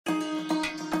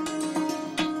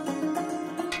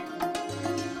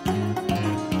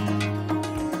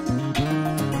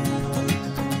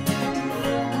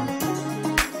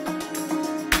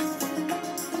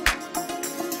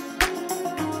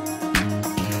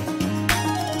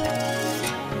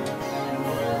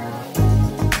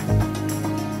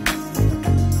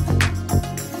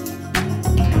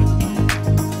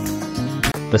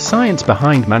science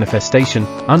behind manifestation,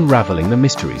 unraveling the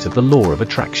mysteries of the law of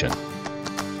attraction.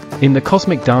 In the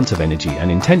cosmic dance of energy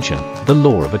and intention, the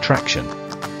law of attraction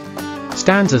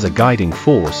stands as a guiding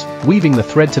force, weaving the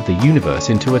threads of the universe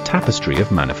into a tapestry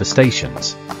of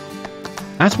manifestations.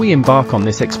 As we embark on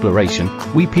this exploration,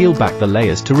 we peel back the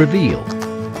layers to reveal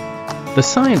the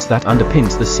science that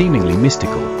underpins the seemingly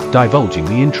mystical, divulging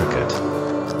the intricate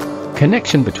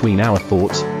connection between our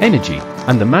thoughts, energy,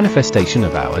 and the manifestation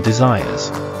of our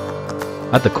desires.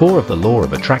 At the core of the law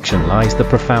of attraction lies the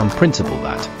profound principle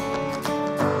that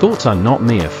thoughts are not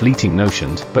mere fleeting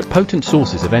notions, but potent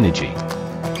sources of energy.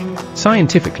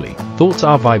 Scientifically, thoughts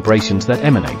are vibrations that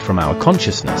emanate from our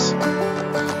consciousness,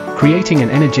 creating an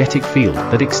energetic field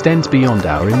that extends beyond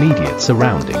our immediate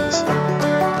surroundings.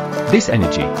 This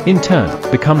energy, in turn,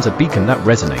 becomes a beacon that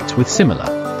resonates with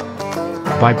similar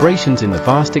vibrations in the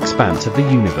vast expanse of the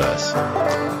universe.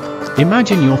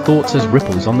 Imagine your thoughts as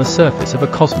ripples on the surface of a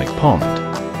cosmic pond.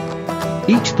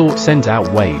 Each thought sends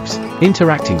out waves,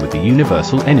 interacting with the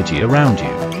universal energy around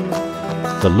you.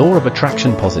 The law of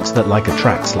attraction posits that like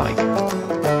attracts like,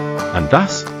 and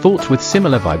thus, thoughts with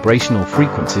similar vibrational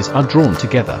frequencies are drawn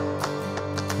together.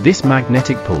 This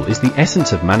magnetic pull is the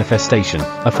essence of manifestation,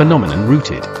 a phenomenon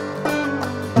rooted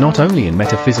not only in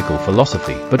metaphysical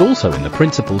philosophy but also in the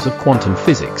principles of quantum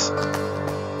physics.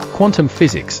 Quantum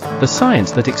physics, the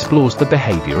science that explores the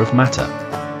behavior of matter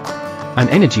and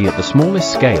energy at the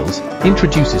smallest scales,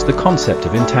 introduces the concept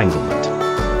of entanglement.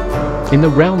 In the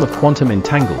realm of quantum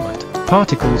entanglement,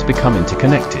 particles become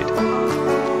interconnected,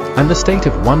 and the state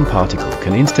of one particle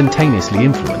can instantaneously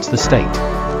influence the state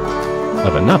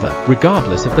of another,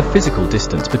 regardless of the physical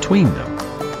distance between them.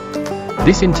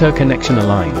 This interconnection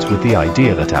aligns with the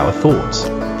idea that our thoughts,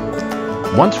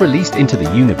 once released into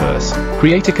the universe,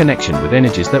 create a connection with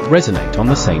energies that resonate on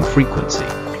the same frequency.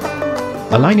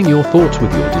 Aligning your thoughts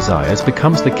with your desires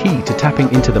becomes the key to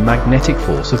tapping into the magnetic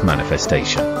force of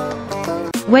manifestation.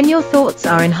 When your thoughts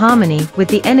are in harmony with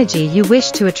the energy you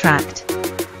wish to attract,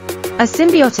 a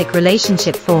symbiotic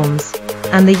relationship forms,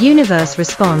 and the universe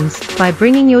responds by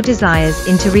bringing your desires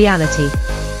into reality.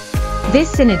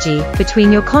 This synergy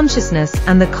between your consciousness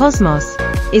and the cosmos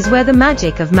is where the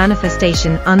magic of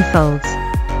manifestation unfolds.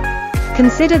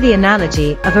 Consider the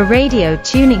analogy of a radio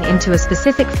tuning into a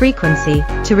specific frequency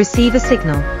to receive a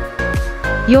signal.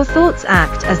 Your thoughts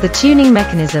act as the tuning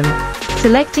mechanism,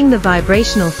 selecting the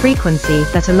vibrational frequency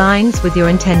that aligns with your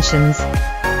intentions.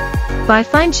 By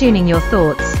fine-tuning your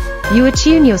thoughts, you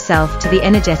attune yourself to the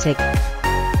energetic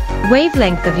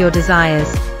wavelength of your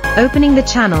desires, opening the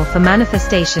channel for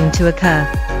manifestation to occur.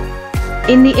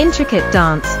 In the intricate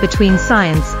dance between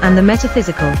science and the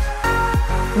metaphysical,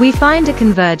 we find a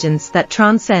convergence that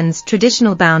transcends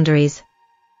traditional boundaries.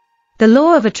 The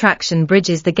law of attraction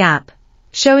bridges the gap,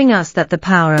 showing us that the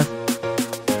power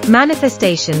of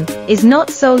manifestation is not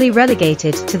solely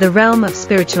relegated to the realm of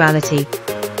spirituality,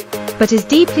 but is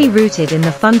deeply rooted in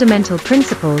the fundamental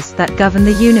principles that govern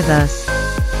the universe.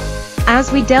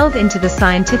 As we delve into the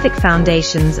scientific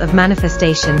foundations of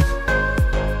manifestation,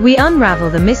 we unravel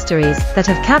the mysteries that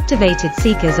have captivated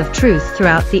seekers of truth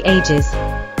throughout the ages.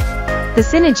 The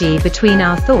synergy between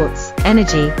our thoughts,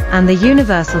 energy, and the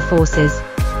universal forces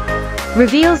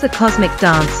reveals a cosmic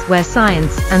dance where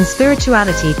science and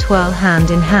spirituality twirl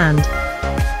hand in hand.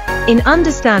 In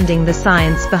understanding the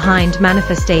science behind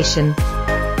manifestation,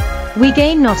 we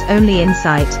gain not only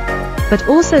insight, but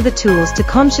also the tools to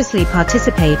consciously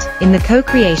participate in the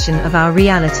co-creation of our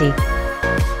reality.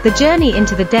 The journey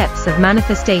into the depths of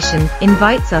manifestation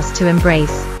invites us to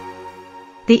embrace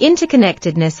the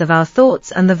interconnectedness of our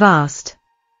thoughts and the vast,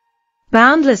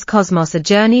 boundless cosmos, a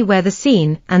journey where the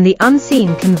seen and the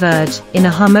unseen converge in a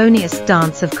harmonious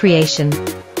dance of creation.